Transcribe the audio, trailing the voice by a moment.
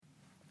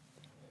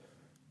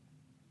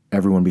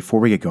Everyone, before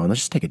we get going,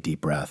 let's just take a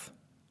deep breath.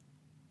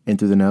 In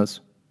through the nose.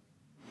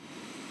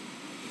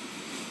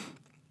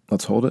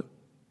 Let's hold it.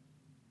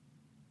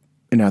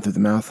 And out through the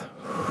mouth.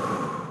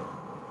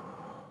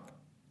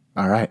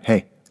 All right,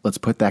 hey, let's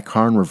put that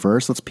car in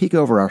reverse. Let's peek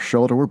over our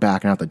shoulder. We're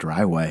backing out the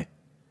driveway.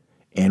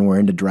 And we're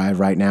into drive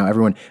right now.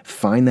 Everyone,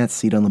 find that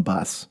seat on the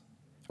bus.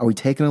 Are we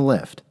taking a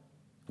lift?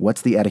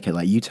 What's the etiquette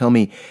like? You tell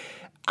me.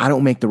 I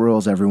don't make the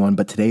rules, everyone,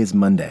 but today is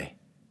Monday,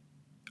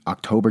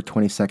 October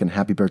 22nd.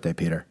 Happy birthday,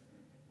 Peter.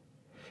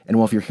 And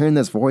well, if you're hearing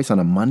this voice on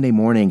a Monday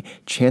morning,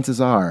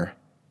 chances are,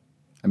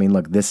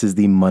 look, this is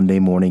the Monday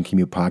Morning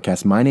Commute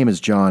Podcast. My name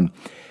is John.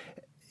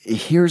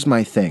 Here's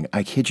my thing.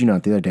 I kid you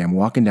not, the other day, I'm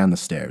walking down the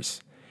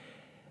stairs.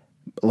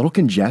 A little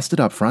congested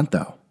up front,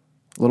 though.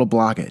 A little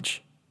blockage.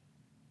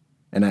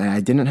 And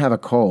I didn't have a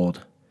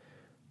cold.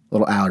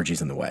 Little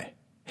allergies in the way.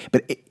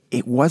 But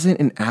it wasn't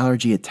an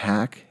allergy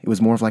attack. It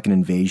was more of like an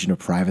invasion of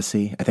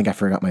privacy. I think I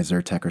forgot my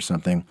Zyrtec or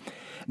something.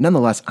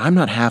 Nonetheless, I'm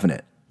not having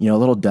it. A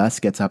little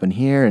dust gets up in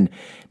here, and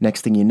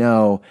next thing you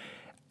know,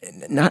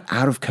 not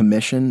out of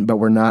commission, but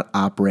we're not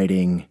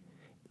operating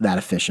that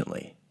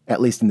efficiently, at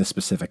least in this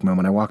specific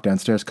moment. I walk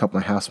downstairs, a couple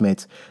of my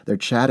housemates, they're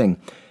chatting,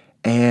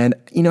 and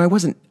I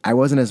wasn't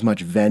as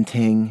much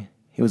venting.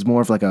 It was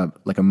more of like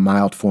a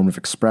mild form of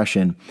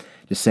expression,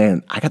 just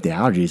saying, I got the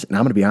allergies, and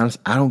I'm going to be honest,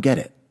 I don't get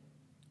it.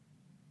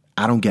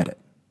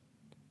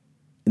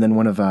 And then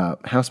one of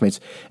housemates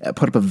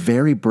put up a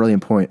very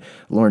brilliant point.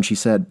 Lauren, she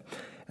said,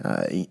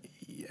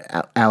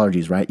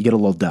 allergies, right? You get a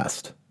little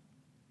dust,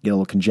 you get a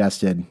little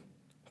congested,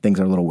 things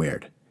are a little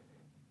weird.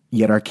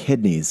 Yet our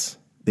kidneys,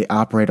 they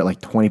operate at like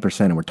 20%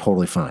 and we're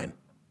totally fine.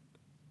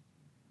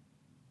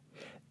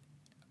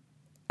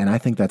 And I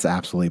think that's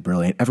absolutely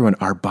brilliant. Everyone,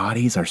 our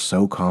bodies are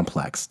so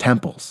complex,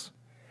 temples.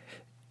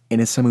 And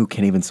as someone who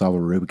can't even solve a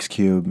Rubik's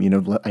Cube,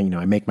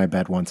 I make my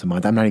bed once a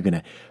month. I'm not even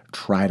going to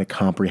try to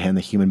comprehend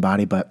the human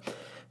body, but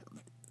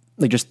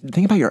just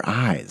think about your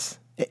eyes.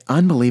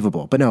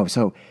 Unbelievable. But no,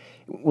 so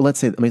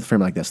let me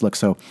frame it like this. Look,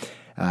 so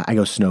I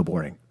go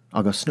snowboarding.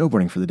 I'll go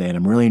snowboarding for the day, and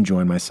I'm really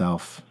enjoying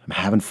myself. I'm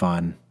having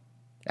fun.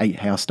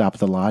 I'll stop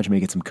at the lodge, maybe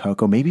get some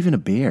cocoa, maybe even a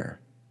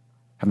beer.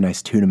 Have a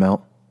nice tuna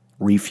melt,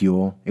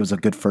 refuel. It was a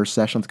good first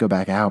session. Let's go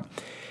back out.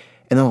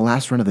 And then the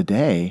last run of the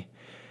day,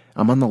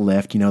 I'm on the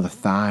lift, the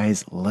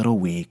thighs, a little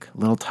weak, a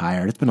little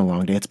tired. It's been a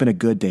long day. It's been a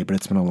good day, but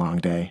it's been a long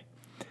day.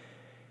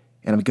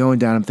 And I'm going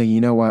down, I'm thinking,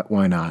 you know what?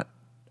 Why not?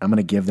 I'm going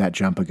to give that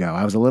jump a go.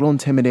 I was a little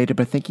intimidated,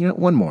 but thinking,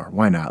 one more.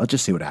 Why not? Let's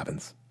just see what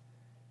happens.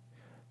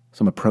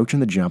 So I'm approaching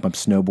the jump. I'm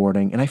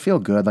snowboarding, and I feel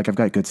good, like I've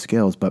got good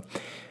skills, but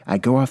I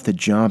go off the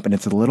jump, and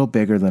it's a little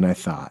bigger than I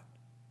thought,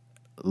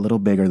 a little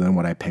bigger than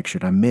what I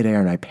pictured. I'm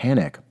midair, and I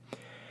panic,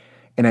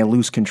 and I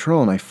lose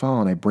control, and I fall,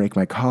 and I break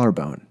my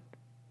collarbone.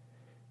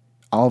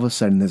 All of a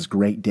sudden, this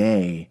great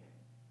day,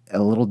 a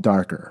little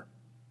darker.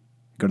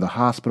 Go to the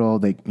hospital,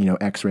 they,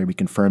 x-ray, we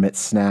confirm it,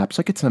 snaps.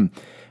 I get some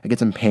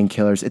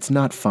painkillers. It's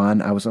not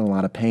fun. I was in a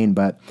lot of pain,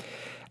 but,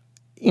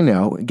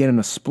 getting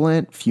a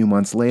splint, a few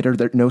months later,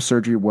 no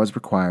surgery was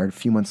required. A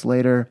few months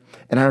later,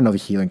 and I don't know the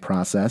healing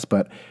process,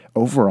 but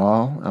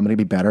overall, I'm going to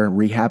be better.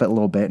 Rehab it a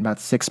little bit in about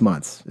 6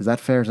 months. Is that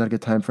fair? Is that a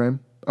good time frame?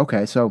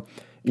 Okay, so,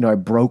 I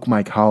broke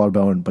my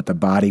collarbone, but the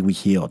body we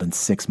healed in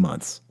 6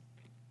 months.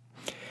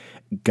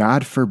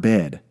 God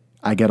forbid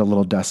I get a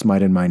little dust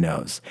mite in my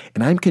nose,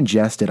 and I'm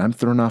congested. I'm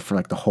thrown off for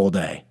like the whole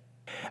day.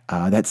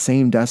 That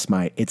same dust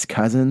mite, its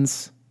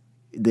cousins,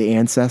 the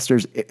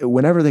ancestors,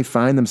 whenever they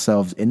find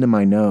themselves into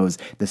my nose,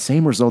 the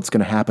same result's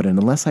going to happen. And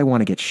unless I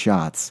want to get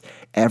shots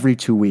every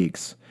 2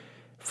 weeks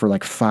for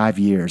like 5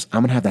 years,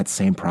 I'm going to have that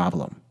same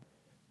problem.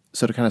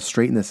 So to kind of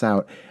straighten this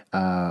out,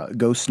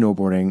 go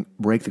snowboarding,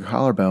 break the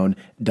collarbone,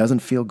 doesn't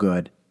feel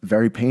good,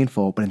 very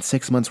painful, but in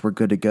 6 months we're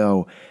good to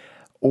go.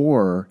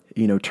 Or,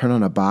 turn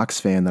on a box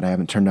fan that I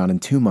haven't turned on in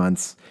 2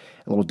 months,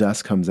 a little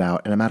dust comes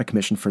out, and I'm out of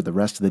commission for the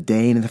rest of the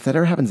day. And if that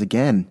ever happens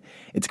again,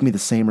 it's going to be the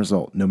same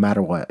result, no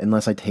matter what,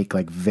 unless I take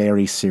like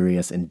very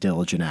serious and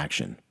diligent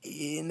action.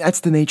 And that's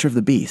the nature of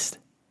the beast.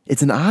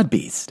 It's an odd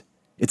beast.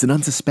 It's an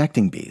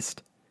unsuspecting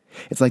beast.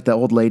 It's like the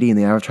old lady in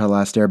the Avatar: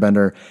 Last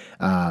Airbender.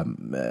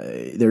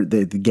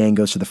 The gang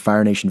goes to the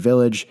Fire Nation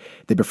village.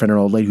 They befriend an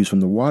old lady who's from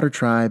the Water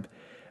Tribe.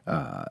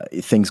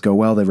 Things go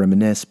well, they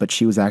reminisce, but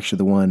she was actually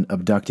the one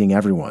abducting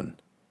everyone.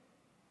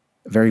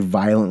 Very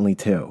violently,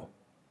 too.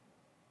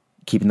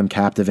 Keeping them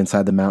captive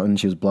inside the mountain.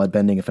 She was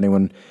bloodbending, if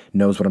anyone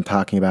knows what I'm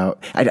talking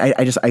about.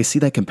 I see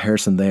that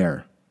comparison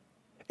there.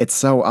 It's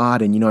so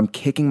odd, and, I'm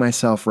kicking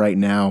myself right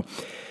now,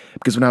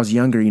 because when I was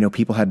younger,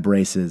 people had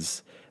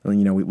braces.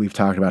 We've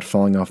talked about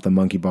falling off the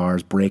monkey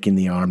bars, breaking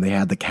the arm. They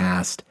had the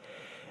cast.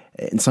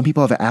 And some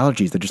people have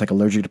allergies. They're just like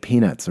allergic to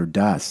peanuts or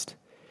dust.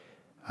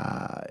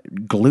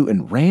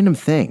 Gluten, random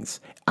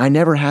things. I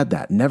never had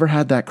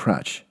that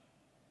crutch.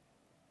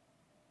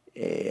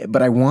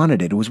 But I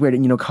wanted it. It was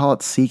weird. Call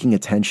it seeking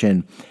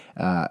attention.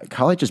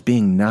 Call it just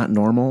being not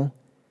normal.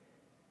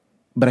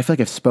 But I feel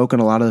like I've spoken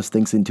a lot of those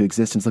things into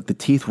existence. Look, the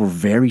teeth were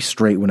very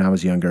straight when I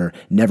was younger.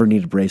 Never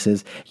needed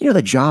braces.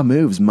 The jaw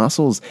moves,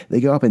 muscles, they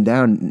go up and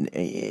down.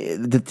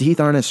 The teeth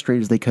aren't as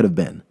straight as they could have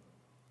been.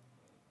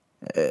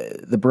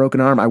 The broken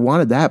arm, I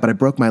wanted that, but I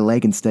broke my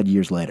leg instead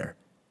years later.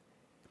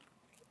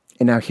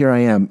 And now here I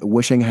am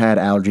wishing I had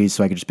allergies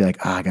so I could just be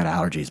like, I got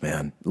allergies,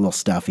 man. A little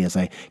stuffy as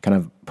I kind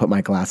of put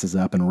my glasses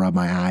up and rub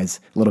my eyes,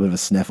 a little bit of a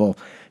sniffle.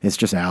 It's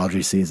just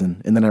allergy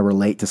season. And then I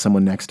relate to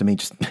someone next to me,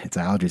 just it's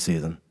allergy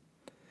season.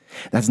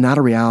 That's not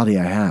a reality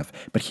I have.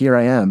 But here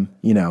I am,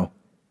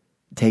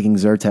 taking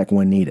Zyrtec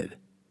when needed.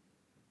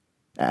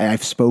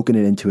 I've spoken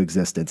it into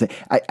existence.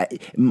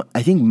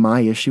 I think my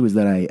issue is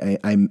that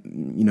I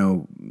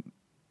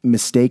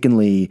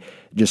mistakenly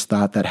just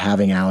thought that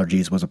having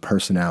allergies was a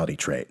personality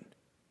trait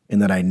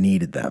and that I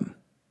needed them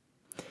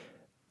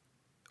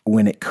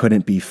when it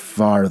couldn't be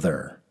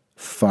farther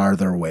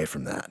away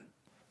from that.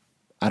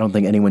 I don't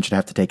think anyone should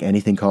have to take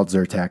anything called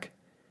Zyrtec.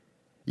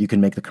 You can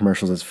make the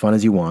commercials as fun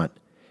as you want.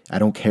 I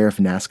don't care if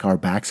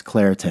NASCAR backs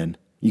Claritin.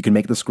 You can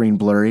make the screen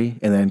blurry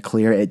and then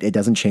clear. It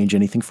doesn't change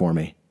anything for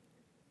me.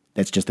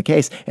 That's just the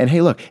case. And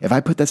hey, look, if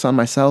I put this on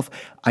myself,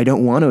 I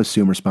don't want to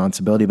assume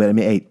responsibility, but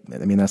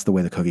that's the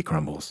way the cookie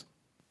crumbles.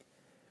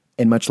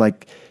 And much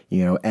like,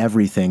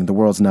 everything, the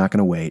world's not going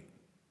to wait.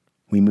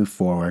 We move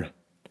forward.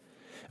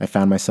 I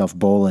found myself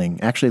bowling.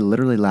 Actually,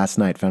 literally last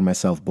night, found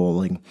myself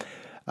bowling.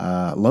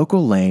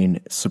 Local lane,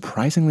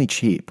 surprisingly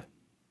cheap.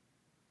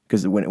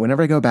 Because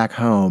whenever I go back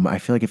home, I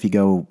feel like if you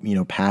go,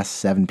 past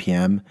 7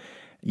 p.m.,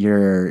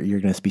 you're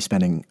going to be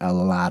spending a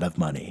lot of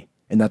money.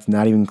 And that's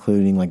not even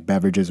including like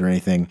beverages or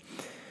anything.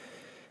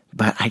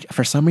 But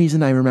for some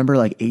reason, I remember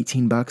like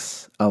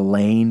 $18 a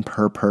lane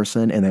per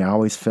person, and they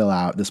always fill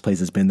out. This place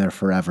has been there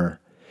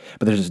forever.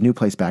 But there's this new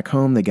place back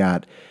home. They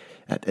didn't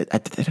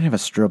have a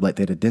strobe light.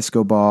 They had a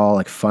disco ball,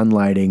 like fun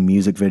lighting,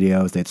 music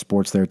videos. They had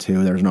sports there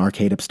too. There was an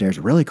arcade upstairs.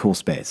 Really cool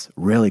space.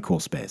 Really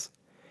cool space.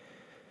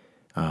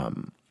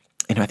 And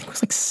I think it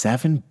was like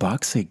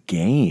 $7 a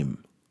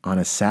game on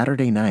a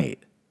Saturday night,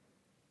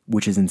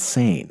 which is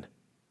insane.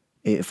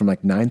 From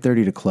like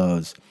 9:30 to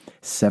close,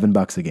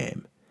 $7 a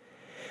game.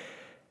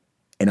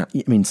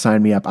 And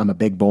sign me up. I'm a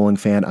big bowling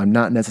fan. I'm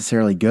not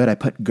necessarily good. I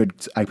put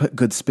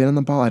good spin on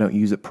the ball. I don't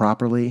use it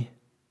properly.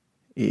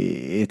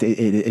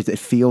 It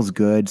feels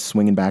good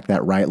swinging back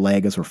that right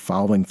leg as we're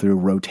following through,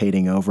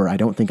 rotating over. I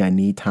don't think I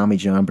need Tommy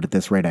John, but at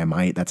this rate I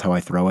might. That's how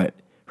I throw it,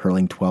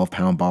 hurling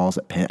 12-pound balls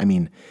at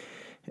pin.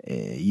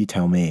 You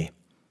tell me.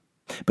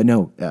 But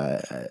no,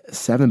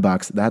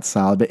 $7, that's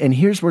solid. And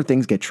here's where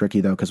things get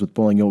tricky though, because with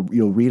bowling,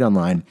 you'll read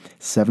online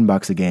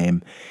 $7 a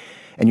game,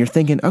 and you're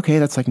thinking, okay,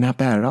 that's like not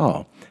bad at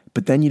all.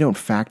 But then you don't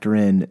factor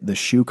in the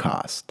shoe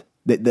cost.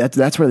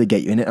 That's where they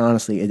get you. And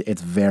honestly,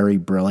 it's very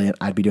brilliant.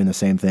 I'd be doing the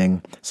same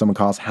thing. Someone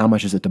calls, how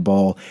much is it to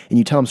bowl? And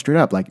you tell them straight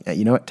up, like,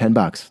 you know what, $10.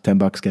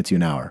 $10 gets you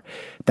an hour.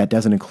 That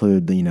doesn't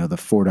include the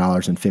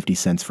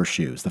 $4.50 for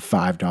shoes, the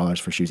 $5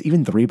 for shoes,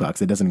 even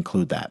 $3. It doesn't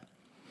include that.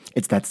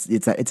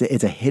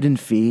 It's a hidden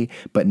fee,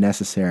 but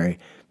necessary,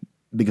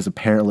 because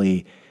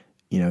apparently,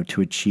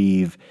 to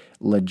achieve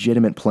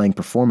legitimate playing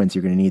performance,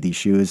 you're going to need these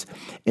shoes.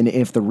 And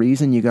if the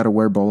reason you got to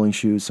wear bowling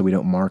shoes so we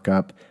don't mark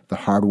up the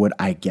hardwood,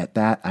 I get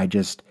that.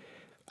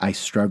 I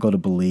struggle to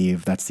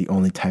believe that's the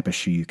only type of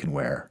shoe you can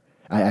wear.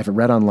 I've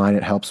read online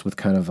it helps with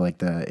kind of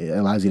like it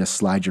allows you to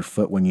slide your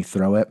foot when you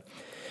throw it.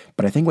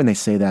 But I think when they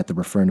say that, they're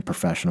referring to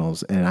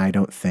professionals, and I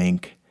don't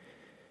think.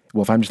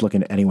 Well, if I'm just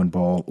looking at anyone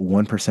bowl,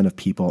 1% of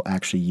people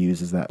actually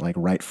uses that like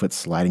right foot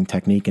sliding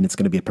technique, and it's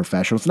going to be a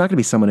professional. It's not going to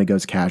be someone who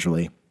goes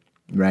casually,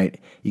 right?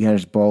 You got to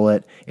just bowl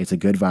it. It's a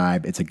good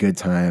vibe. It's a good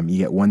time. You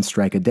get one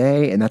strike a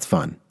day, and that's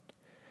fun.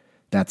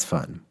 That's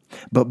fun.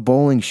 But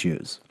bowling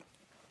shoes.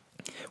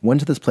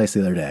 Went to this place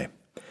the other day,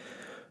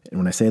 and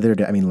when I say the other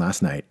day, I mean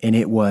last night, and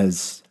it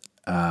was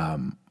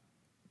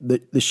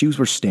the shoes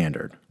were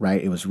standard,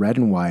 right? It was red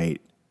and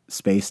white,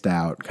 spaced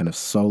out, kind of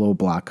solo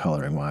block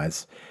coloring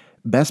wise.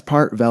 Best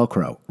part,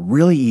 Velcro.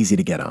 Really easy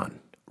to get on.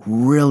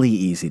 Really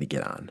easy to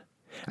get on.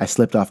 I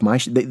slipped off my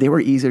shoe. They were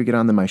easier to get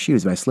on than my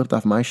shoes, but I slipped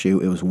off my shoe.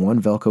 It was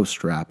one Velcro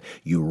strap.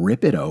 You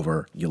rip it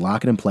over, you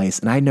lock it in place,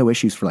 and I had no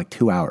issues for like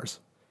 2 hours.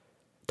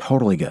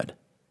 Totally good.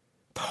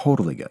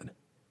 Totally good.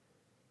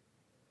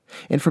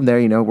 And from there,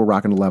 we're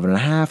rocking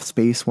 11.5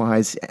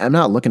 space-wise. I'm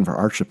not looking for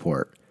arch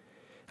support.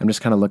 I'm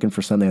just kind of looking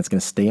for something that's going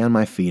to stay on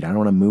my feet. I don't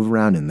want to move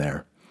around in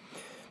there.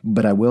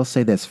 But I will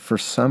say this, for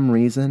some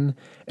reason,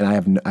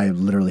 and I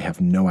literally have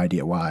no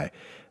idea why,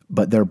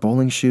 but they're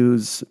bowling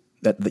shoes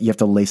that you have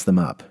to lace them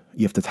up.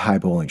 You have to tie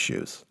bowling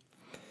shoes.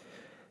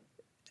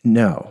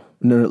 No,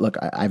 look,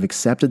 I've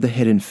accepted the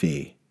hidden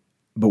fee,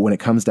 but when it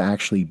comes to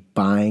actually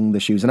buying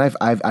the shoes, and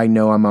I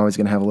know I'm always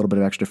going to have a little bit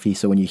of extra fee,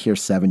 so when you hear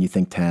 7, you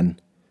think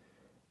 10.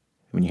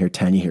 When you hear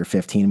 10, you hear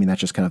 15. That's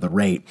just kind of the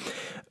rate.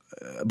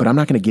 But I'm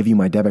not going to give you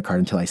my debit card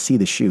until I see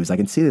the shoes. I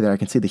can see there. I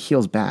can see the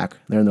heels back.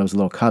 They're in those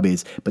little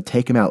cubbies. But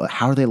take them out.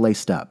 How are they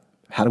laced up?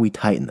 How do we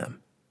tighten them?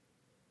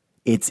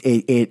 It's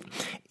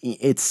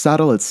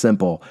subtle. It's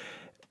simple.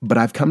 But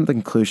I've come to the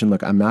conclusion,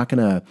 look, I'm not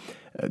going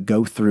to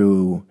go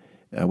through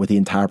with the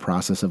entire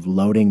process of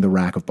loading the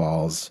rack of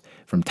balls,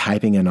 from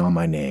typing in all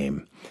my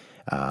name,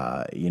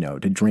 to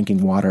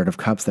drinking water out of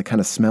cups that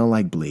kind of smell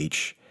like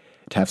bleach,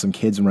 to have some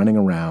kids running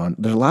around.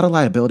 There's a lot of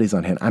liabilities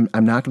on hand.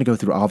 I'm not going to go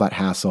through all that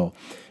hassle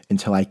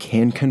until I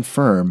can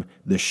confirm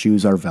the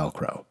shoes are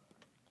Velcro.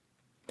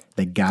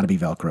 They got to be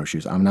Velcro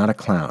shoes. I'm not a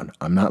clown.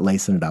 I'm not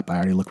lacing it up. I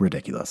already look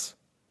ridiculous.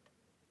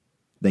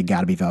 They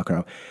got to be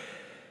Velcro.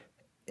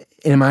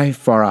 Am I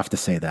far off to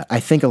say that? I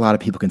think a lot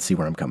of people can see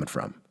where I'm coming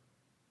from.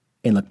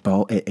 And look,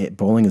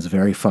 bowling is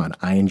very fun.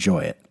 I enjoy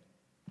it.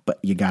 But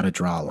you got to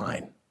draw a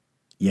line.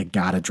 You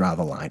got to draw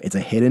the line. It's a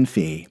hidden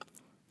fee,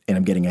 and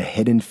I'm getting a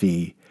hidden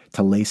fee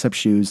to lace up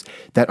shoes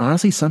that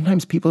honestly,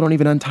 sometimes people don't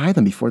even untie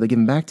them before they give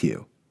them back to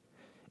you.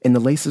 And the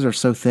laces are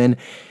so thin.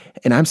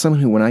 And I'm someone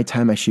who, when I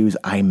tie my shoes,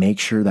 I make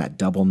sure that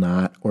double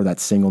knot or that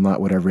single knot,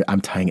 whatever, I'm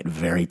tying it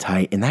very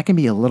tight. And that can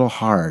be a little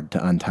hard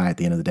to untie at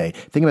the end of the day.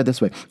 Think about it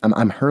this way.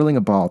 I'm hurling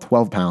a ball,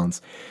 12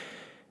 pounds.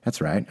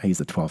 That's right. I use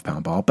the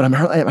 12-pound ball. But I'm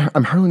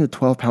hurling the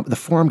 12-pound. The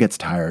forearm gets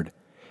tired.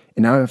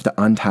 And now I have to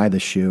untie the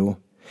shoe.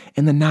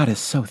 And the knot is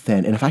so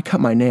thin. And if I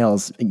cut my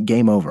nails,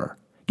 game over.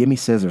 Give me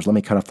scissors. Let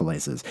me cut off the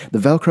laces. The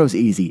Velcro's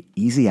easy.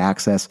 Easy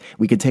access.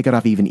 We could take it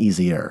off even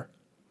easier.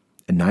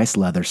 A nice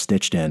leather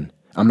stitched in.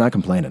 I'm not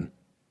complaining.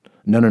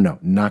 No,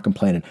 not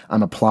complaining.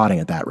 I'm applauding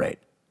at that rate.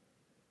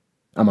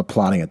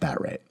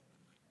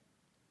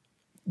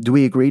 Do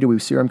we agree? Do we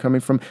see where I'm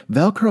coming from?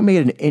 Velcro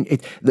made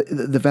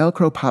the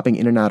Velcro popping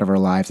in and out of our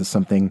lives is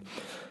something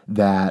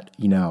that,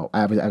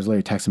 I was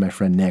literally texting my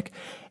friend Nick,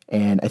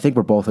 and I think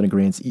we're both in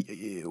agreement.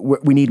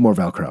 We need more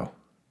Velcro.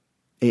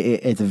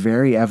 It's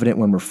very evident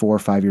when we're 4 or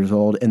 5 years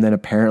old, and then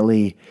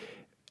apparently,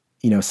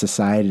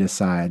 society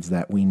decides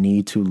that we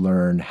need to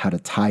learn how to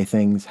tie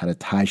things, how to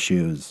tie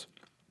shoes.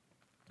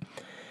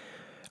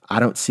 I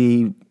don't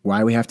see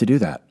why we have to do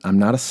that. I'm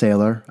not a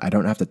sailor. I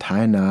don't have to tie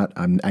a knot.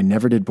 I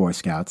never did Boy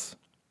Scouts.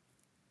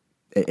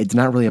 It's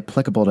not really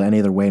applicable to any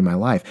other way in my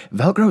life.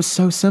 Velcro is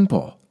so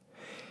simple.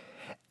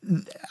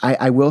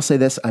 I will say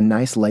this, a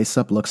nice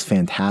lace-up looks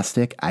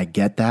fantastic. I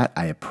get that.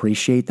 I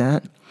appreciate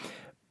that.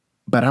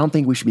 But I don't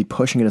think we should be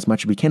pushing it as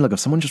much as we can. Look, if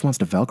someone just wants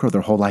to Velcro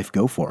their whole life,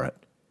 go for it.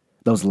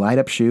 Those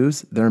light-up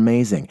shoes, they're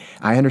amazing.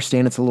 I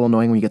understand it's a little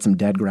annoying when you get some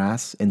dead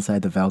grass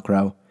inside the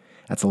Velcro.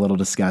 That's a little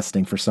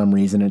disgusting for some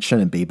reason. It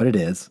shouldn't be, but it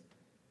is.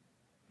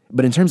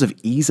 But in terms of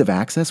ease of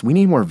access, we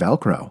need more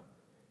Velcro.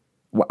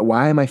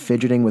 Why am I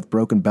fidgeting with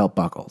broken belt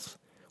buckles?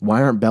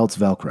 Why aren't belts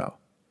Velcro?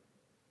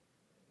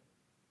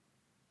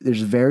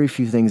 There's very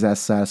few things as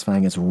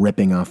satisfying as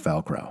ripping off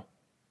Velcro.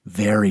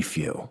 Very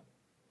few.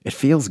 It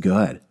feels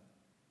good.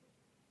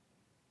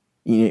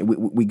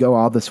 We go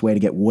all this way to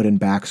get wooden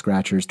back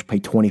scratchers to pay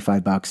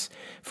 $25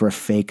 for a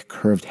fake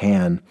curved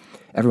hand.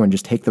 Everyone,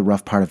 just take the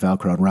rough part of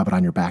Velcro and rub it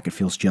on your back. It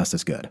feels just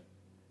as good.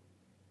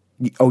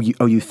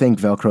 You think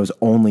Velcro is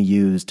only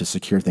used to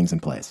secure things in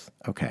place?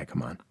 Okay,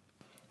 come on.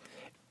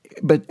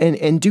 But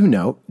and do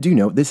note,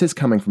 this is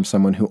coming from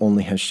someone who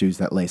only has shoes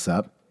that lace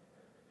up.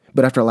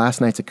 But after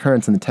last night's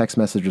occurrence in the text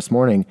message this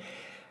morning,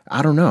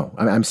 I don't know.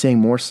 I'm seeing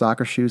more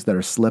soccer shoes that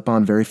are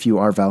slip-on. Very few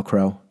are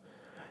Velcro.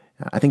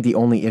 I think the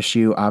only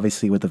issue,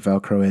 obviously, with the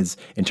Velcro is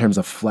in terms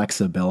of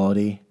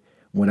flexibility.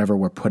 Whenever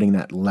we're putting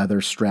that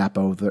leather strap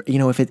over,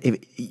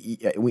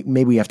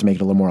 maybe we have to make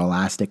it a little more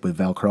elastic with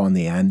Velcro on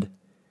the end.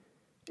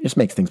 It just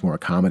makes things more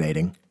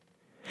accommodating.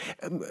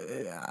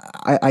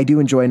 I do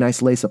enjoy a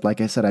nice lace-up.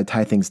 Like I said, I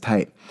tie things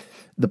tight.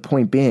 The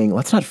point being,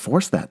 let's not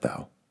force that,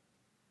 though.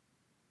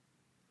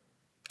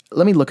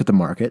 Let me look at the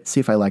market,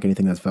 see if I like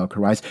anything that's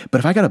Velcro-wise. But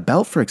if I got a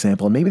belt, for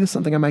example, and maybe there's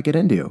something I might get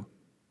into,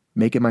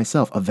 make it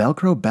myself. A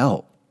Velcro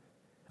belt.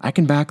 I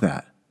can back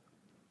that.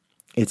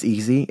 It's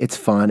easy, it's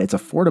fun, it's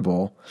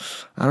affordable.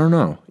 I don't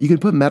know. You can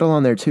put metal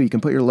on there too. You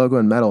can put your logo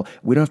in metal.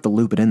 We don't have to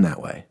loop it in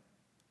that way.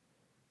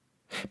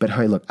 But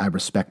hey, look, I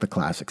respect the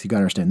classics. You got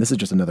to understand, this is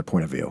just another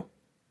point of view.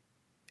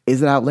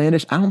 Is it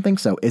outlandish? I don't think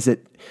so. Is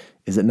it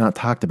not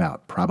talked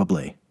about?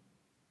 Probably.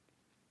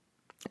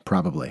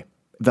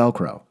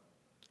 Velcro.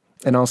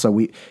 And also,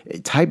 we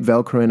type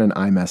Velcro in an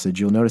iMessage.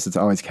 You'll notice it's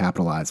always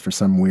capitalized for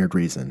some weird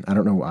reason. I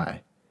don't know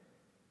why.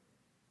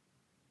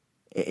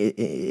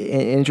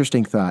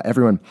 Interesting thought.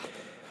 Everyone,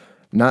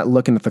 not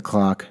looking at the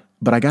clock,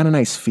 but I got a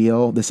nice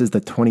feel. This is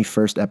the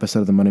 21st episode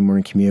of the Monday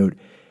Morning Commute,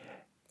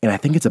 and I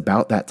think it's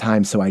about that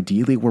time. So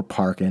ideally, we're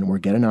parking, we're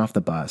getting off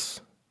the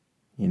bus.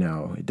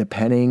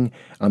 Depending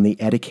on the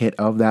etiquette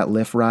of that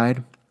Lyft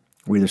ride,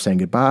 we're either saying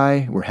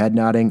goodbye, we're head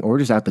nodding, or we're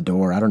just out the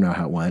door. I don't know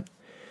how it went.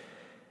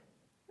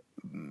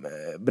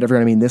 But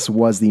everyone, this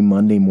was the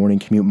Monday Morning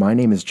Commute. My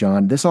name is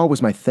John. This all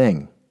was my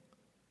thing.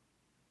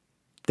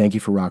 Thank you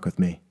for rocking with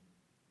me.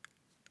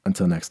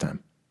 Until next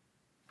time.